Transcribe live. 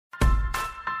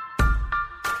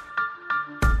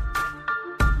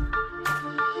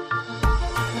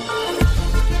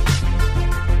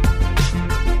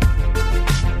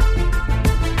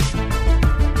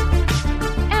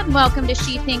and welcome to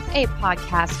She Thinks, a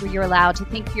podcast where you're allowed to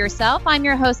think for yourself. I'm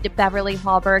your host, Beverly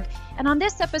Hallberg, and on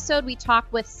this episode, we talk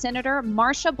with Senator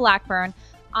Marsha Blackburn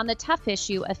on the tough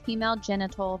issue of female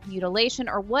genital mutilation,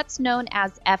 or what's known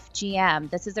as FGM.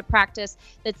 This is a practice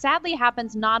that sadly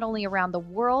happens not only around the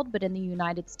world, but in the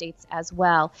United States as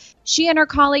well. She and her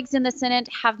colleagues in the Senate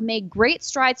have made great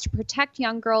strides to protect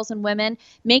young girls and women,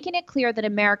 making it clear that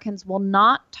Americans will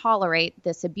not tolerate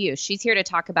this abuse. She's here to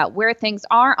talk about where things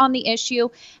are on the issue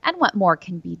and what more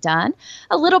can be done.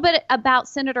 A little bit about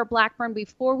Senator Blackburn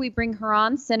before we bring her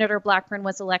on. Senator Blackburn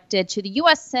was elected to the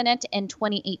U.S. Senate in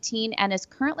 2018 and is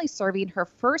currently serving her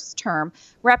first term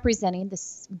representing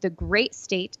the great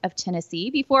state of Tennessee.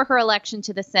 Before her election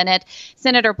to the Senate,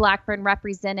 Senator Blackburn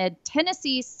represented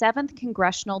Tennessee's 7th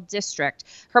Congressional District.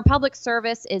 Her public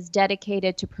service is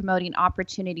dedicated to promoting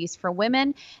opportunities for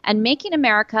women and making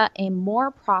America a more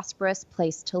prosperous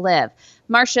place to live.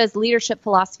 Marsha's leadership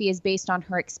philosophy is based on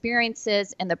her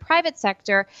experiences in the private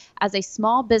sector as a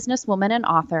small businesswoman and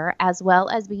author, as well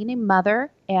as being a mother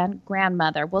and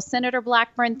grandmother. Well, Senator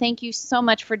Blackburn, thank you so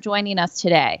much for joining us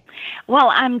today. Well,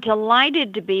 I'm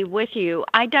delighted to be with you.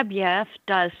 IWF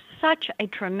does such a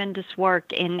tremendous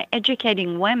work in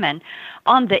educating women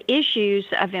on the issues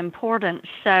of importance.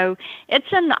 So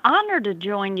it's an honor to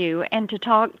join you and to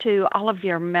talk to all of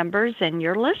your members and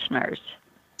your listeners.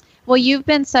 Well, you've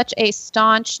been such a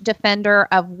staunch defender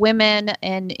of women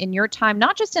in your time,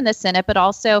 not just in the Senate, but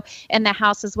also in the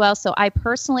House as well. So I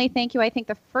personally thank you. I think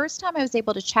the first time I was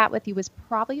able to chat with you was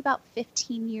probably about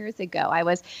 15 years ago. I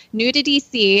was new to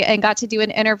D.C. and got to do an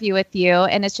interview with you.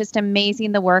 And it's just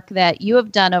amazing the work that you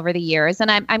have done over the years. And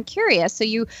I'm curious. So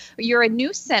you're a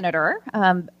new senator.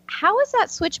 How has that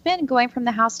switch been going from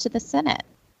the House to the Senate?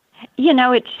 You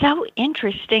know, it's so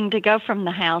interesting to go from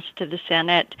the House to the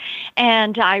Senate,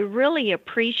 and I really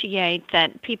appreciate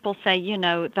that people say, you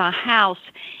know, the House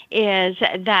is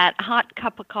that hot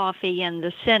cup of coffee and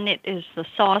the Senate is the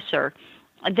saucer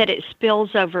that it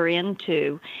spills over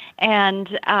into.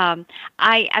 And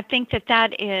I think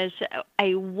that is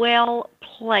a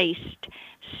well-placed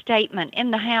statement.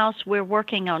 In the House, we're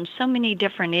working on so many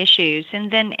different issues.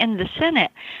 And then in the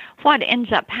Senate, what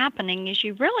ends up happening is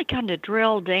you really kind of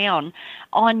drill down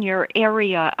on your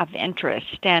area of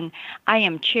interest. And I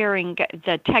am chairing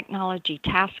the Technology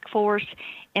Task Force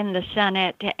in the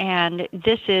Senate, and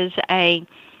this is a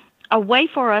way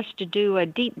for us to do a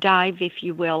deep dive, if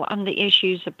you will, on the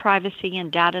issues of privacy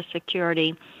and data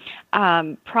security,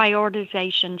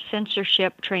 prioritization,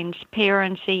 censorship,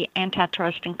 transparency,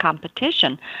 antitrust, and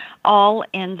competition, all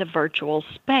in the virtual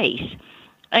space.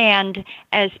 And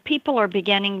as people are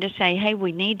beginning to say, hey,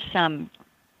 we need some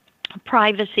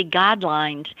privacy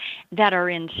guidelines that are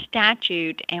in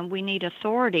statute, and we need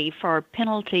authority for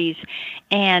penalties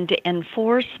and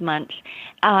enforcement.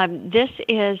 This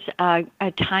is a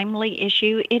timely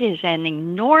issue. It is an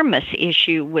enormous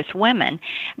issue with women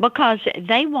because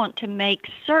they want to make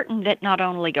certain that not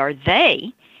only are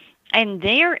they and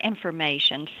their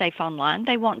information safe online,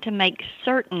 they want to make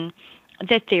certain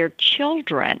that their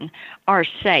children are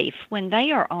safe when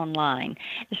they are online.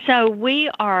 So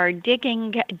we are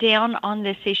digging down on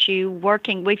this issue,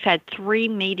 working. We've had 3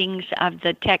 meetings of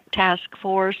the Tech Task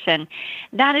Force, and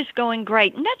that is going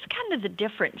great. And that's kind of the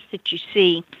difference that you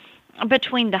see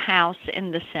between the House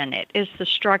and the Senate, is the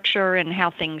structure and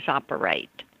how things operate.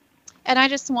 And I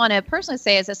just want to personally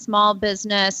say, as a small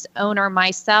business owner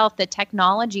myself, the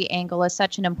technology angle is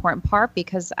such an important part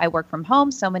because I work from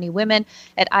home. So many women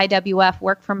at IWF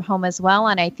work from home as well.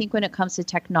 And I think when it comes to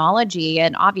technology,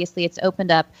 and obviously it's opened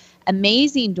up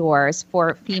amazing doors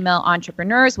for female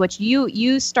entrepreneurs, which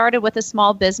you started with a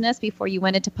small business before you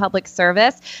went into public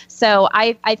service. So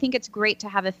I think it's great to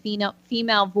have a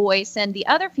female voice and the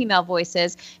other female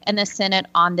voices in the Senate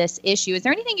on this issue. Is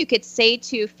there anything you could say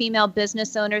to female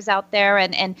business owners out there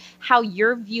and how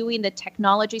you're viewing the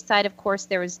technology side? Of course,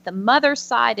 there is the mother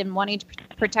side and wanting to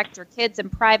protect your kids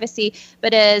and privacy,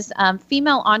 but as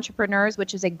female entrepreneurs,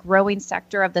 which is a growing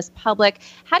sector of this public,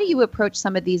 how do you approach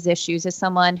some of these issues as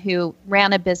someone who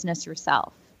ran a business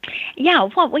yourself? Yeah,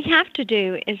 what we have to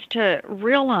do is to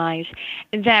realize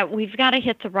that we've got to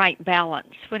hit the right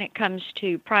balance when it comes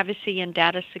to privacy and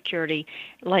data security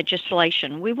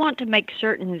legislation. We want to make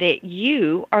certain that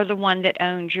you are the one that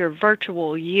owns your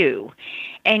virtual you,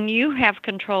 and you have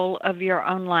control of your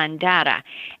online data.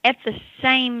 At the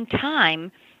same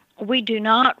time, we do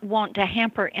not want to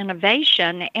hamper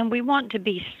innovation, and we want to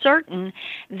be certain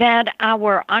that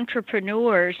our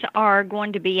entrepreneurs are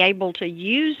going to be able to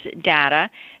use data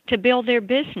to build their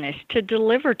business, to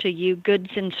deliver to you goods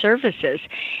and services.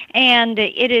 And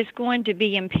it is going to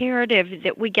be imperative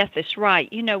that we get this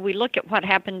right. You know, we look at what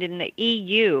happened in the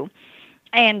EU,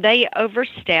 and they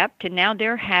overstepped, and now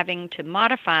they're having to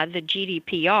modify the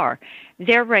GDPR,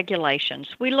 their regulations.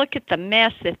 We look at the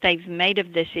mess that they've made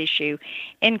of this issue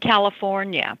in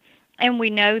California, and we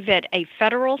know that a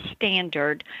federal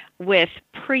standard with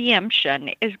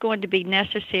preemption is going to be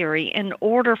necessary in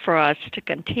order for us to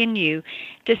continue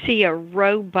to see a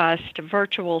robust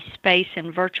virtual space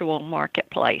and virtual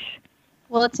marketplace.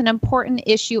 Well, it's an important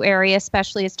issue area,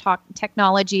 especially as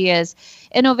technology is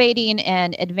innovating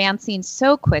and advancing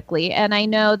so quickly. And I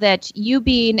know that you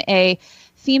being a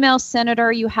female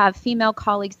senator, you have female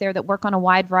colleagues there that work on a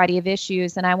wide variety of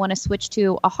issues. And I want to switch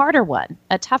to a harder one,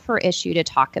 a tougher issue to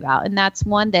talk about. And that's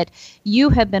one that you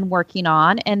have been working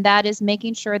on, and that is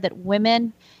making sure that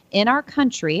women in our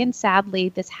country, and sadly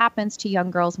this happens to young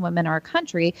girls and women in our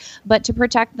country, but to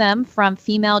protect them from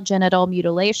female genital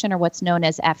mutilation, or what's known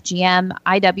as FGM.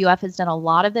 IWF has done a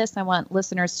lot of this. I want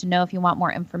listeners to know, if you want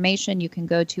more information, you can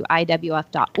go to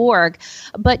IWF.org.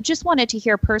 But just wanted to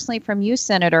hear personally from you,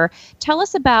 Senator. Tell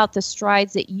us about the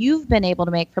strides that you've been able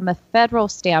to make from a federal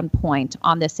standpoint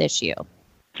on this issue.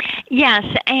 Yes,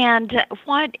 and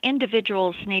what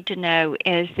individuals need to know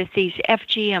is that these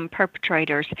FGM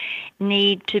perpetrators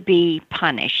need to be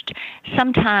punished.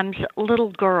 Sometimes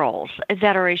little girls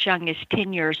that are as young as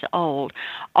 10 years old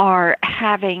are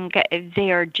having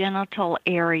their genital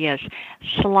areas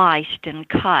sliced and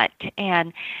cut,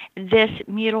 and this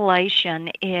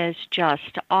mutilation is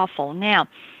just awful. Now,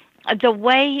 the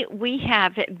way we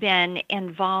have been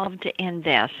involved in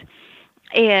this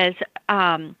is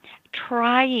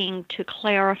trying to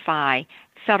clarify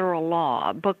federal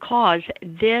law, because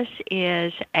this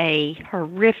is a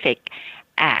horrific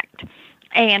act.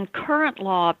 And current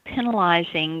law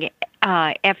penalizing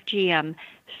FGM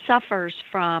suffers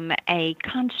from a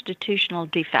constitutional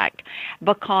defect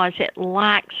because it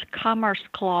lacks Commerce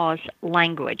Clause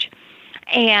language.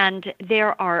 And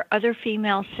there are other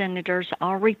female senators,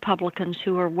 all Republicans,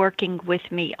 who are working with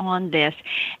me on this,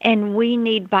 and we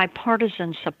need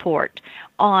bipartisan support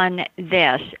on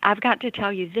this. I've got to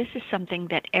tell you, this is something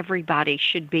that everybody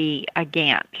should be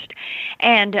against.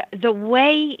 And the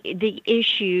way the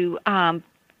issue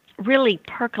really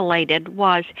percolated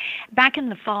was back in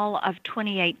the fall of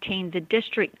 2018, the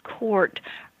district court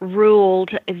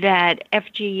ruled that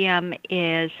FGM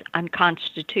is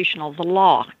unconstitutional. The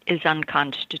law is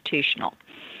unconstitutional.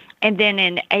 And then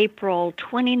in April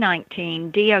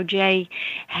 2019, DOJ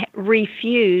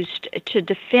refused to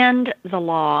defend the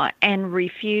law and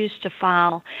refused to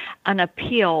file an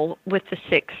appeal with the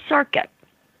Sixth Circuit.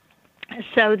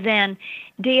 So then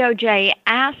DOJ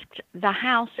asked the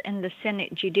House and the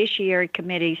Senate Judiciary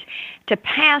Committees to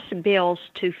pass bills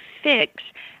to fix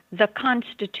the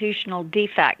constitutional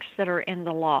defects that are in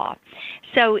the law.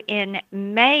 So in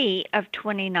May of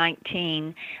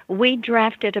 2019, we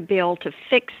drafted a bill to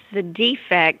fix the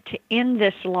defect in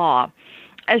this law.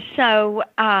 So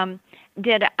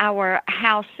did our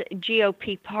House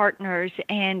GOP partners,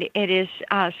 and it is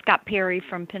Scott Perry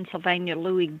from Pennsylvania,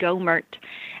 Louis Gohmert,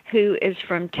 who is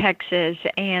from Texas,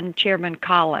 and Chairman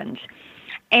Collins.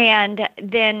 And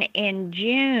then in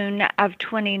June of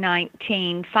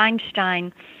 2019,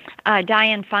 Dianne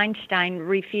Feinstein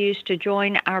refused to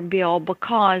join our bill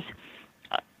because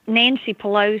Nancy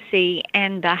Pelosi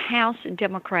and the House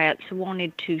Democrats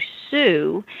wanted to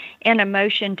sue in a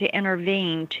motion to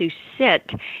intervene, to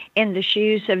sit in the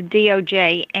shoes of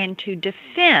DOJ and to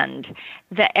defend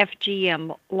the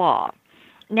FGM law.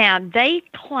 Now, they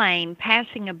claim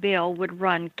passing a bill would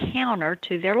run counter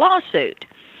to their lawsuit.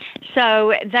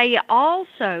 So they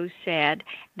also said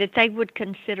that they would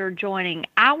consider joining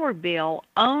our bill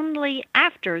only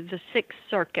after the Sixth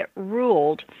Circuit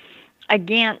ruled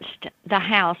against the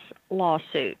House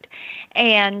lawsuit.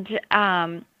 And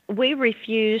we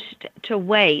refused to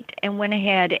wait and went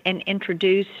ahead and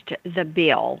introduced the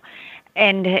bill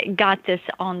and got this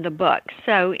on the books.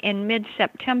 So in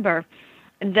mid-September,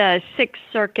 the Sixth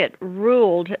Circuit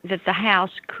ruled that the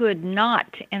House could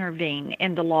not intervene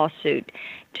in the lawsuit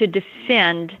to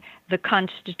defend the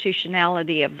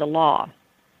constitutionality of the law.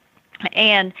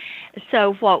 And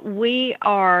so what we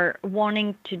are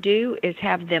wanting to do is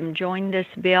have them join this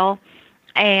bill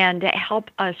and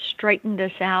help us straighten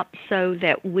this out so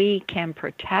that we can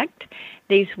protect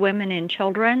these women and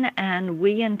children, and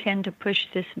we intend to push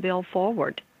this bill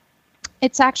forward.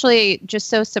 It's actually just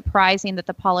so surprising that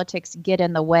the politics get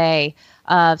in the way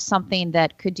of something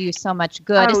that could do so much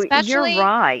good. Oh, Especially, you're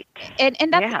right. and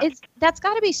that's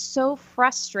got to be so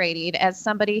frustrating as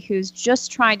somebody who's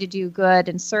just trying to do good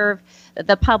and serve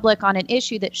the public on an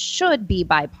issue that should be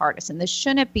bipartisan. This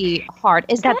shouldn't be hard.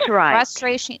 Is That's that a right.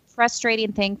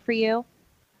 frustrating thing for you?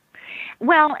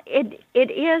 Well, it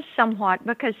is somewhat,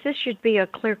 because this should be a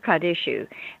clear-cut issue.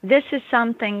 This is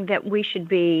something that we should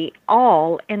be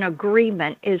all in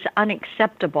agreement is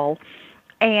unacceptable,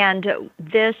 and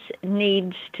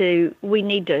we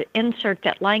need to insert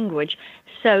that language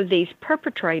so these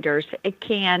perpetrators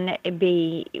can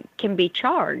be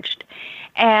charged.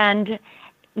 And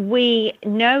we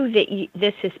know that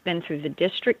this has been through the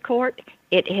district court.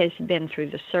 It has been through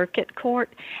the circuit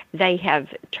court. They have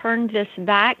turned this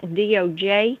back.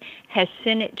 DOJ has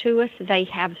sent it to us. They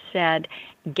have said,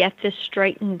 get this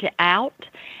straightened out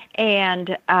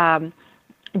and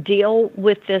deal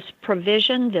with this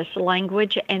provision, this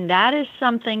language. And that is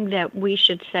something that we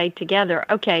should say together,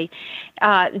 okay,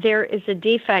 there is a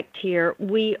defect here.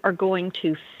 We are going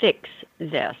to fix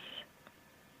this.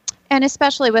 And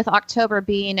especially with October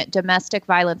being Domestic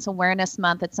Violence Awareness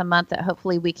Month, it's a month that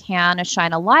hopefully we can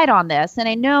shine a light on this. And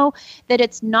I know that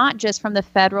it's not just from the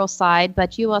federal side,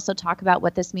 but you also talk about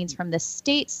what this means from the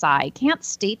state side. Can't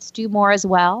states do more as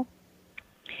well?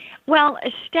 Well,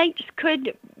 states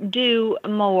could do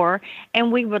more,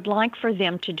 and we would like for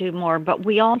them to do more, but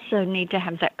we also need to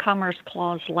have that Commerce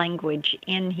Clause language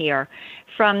in here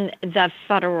from the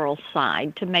federal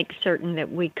side to make certain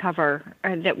that we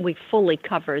fully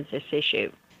cover this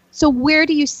issue. So where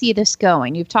do you see this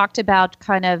going? You've talked about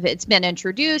kind of it's been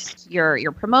introduced,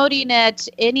 you're promoting it.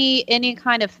 Any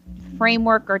kind of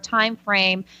framework or time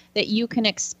frame that you can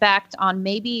expect on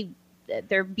maybe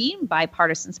there being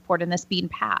bipartisan support in this being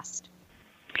passed?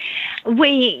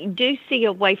 We do see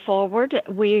a way forward.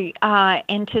 We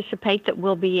anticipate that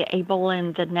we'll be able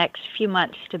in the next few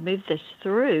months to move this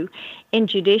through in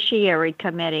Judiciary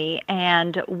Committee,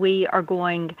 and we are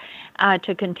going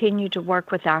to continue to work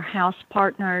with our House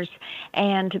partners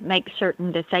and make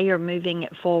certain that they are moving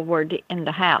it forward in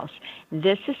the House.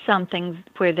 This is something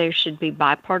where there should be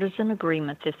bipartisan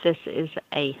agreement that this is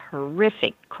a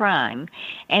horrific crime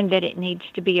and that it needs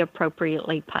to be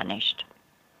appropriately punished.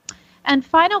 And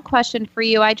final question for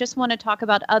you. I just want to talk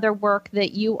about other work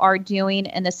that you are doing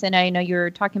in the Senate. I know you're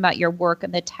talking about your work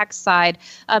on the tech side.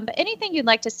 But anything you'd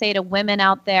like to say to women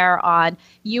out there on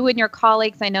you and your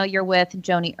colleagues? I know you're with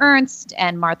Joni Ernst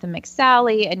and Martha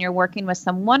McSally, and you're working with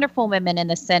some wonderful women in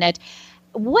the Senate.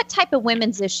 What type of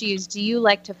women's issues do you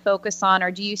like to focus on,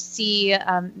 or do you see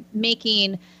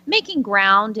making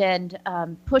ground and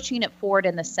pushing it forward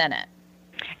in the Senate?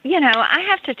 You know, I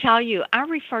have to tell you, I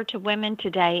refer to women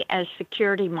today as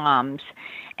security moms.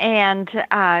 And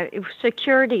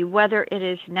security, whether it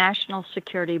is national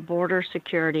security, border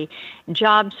security,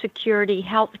 job security,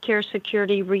 healthcare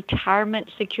security,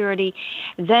 retirement security,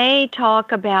 they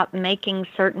talk about making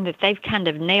certain that they've kind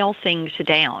of nailed things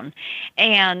down.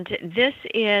 And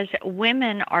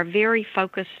women are very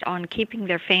focused on keeping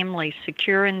their families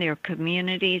secure in their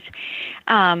communities,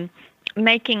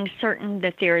 making certain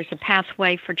that there is a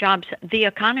pathway for jobs. The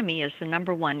economy is the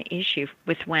number one issue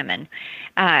with women.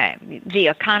 The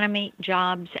economy,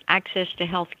 jobs, access to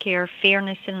health care,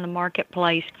 fairness in the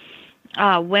marketplace.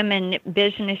 Women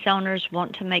business owners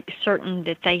want to make certain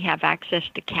that they have access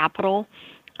to capital,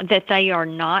 that they are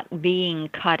not being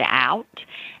cut out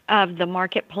of the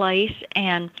marketplace,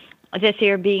 and that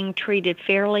they're being treated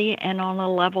fairly and on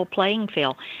a level playing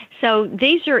field. So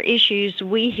these are issues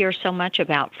we hear so much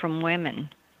about from women.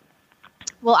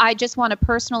 Well, I just want to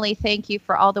personally thank you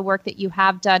for all the work that you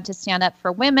have done to stand up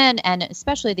for women, and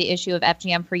especially the issue of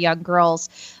FGM for young girls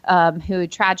who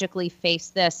tragically face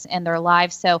this in their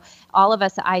lives. So all of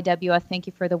us at IWF, thank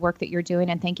you for the work that you're doing,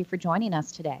 and thank you for joining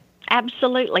us today.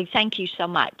 Absolutely. Thank you so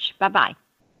much. Bye-bye.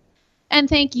 And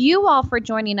thank you all for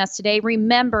joining us today.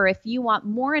 Remember, if you want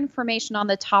more information on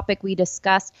the topic we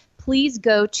discussed, please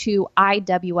go to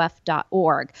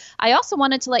IWF.org. I also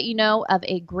wanted to let you know of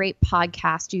a great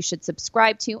podcast you should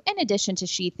subscribe to in addition to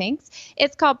She Thinks.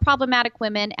 It's called Problematic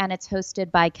Women, and it's hosted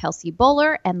by Kelsey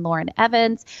Bowler and Lauren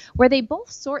Evans, where they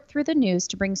both sort through the news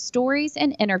to bring stories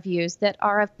and interviews that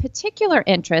are of particular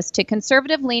interest to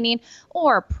conservative-leaning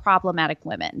or problematic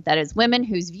women. That is, women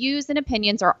whose views and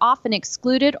opinions are often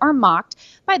excluded or mocked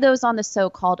by those on the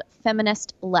so-called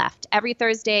feminist left. Every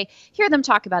Thursday, hear them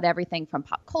talk about everything from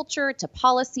pop culture culture to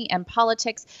policy and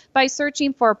politics by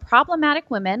searching for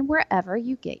Problematic Women wherever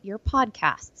you get your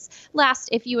podcasts. Last,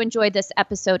 if you enjoyed this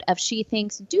episode of She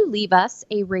Thinks, do leave us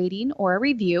a rating or a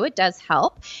review. It does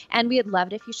help. And we'd love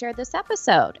it if you shared this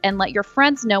episode and let your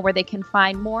friends know where they can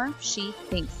find more She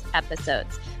Thinks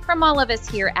episodes. From all of us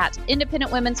here at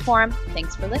Independent Women's Forum,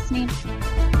 thanks for listening.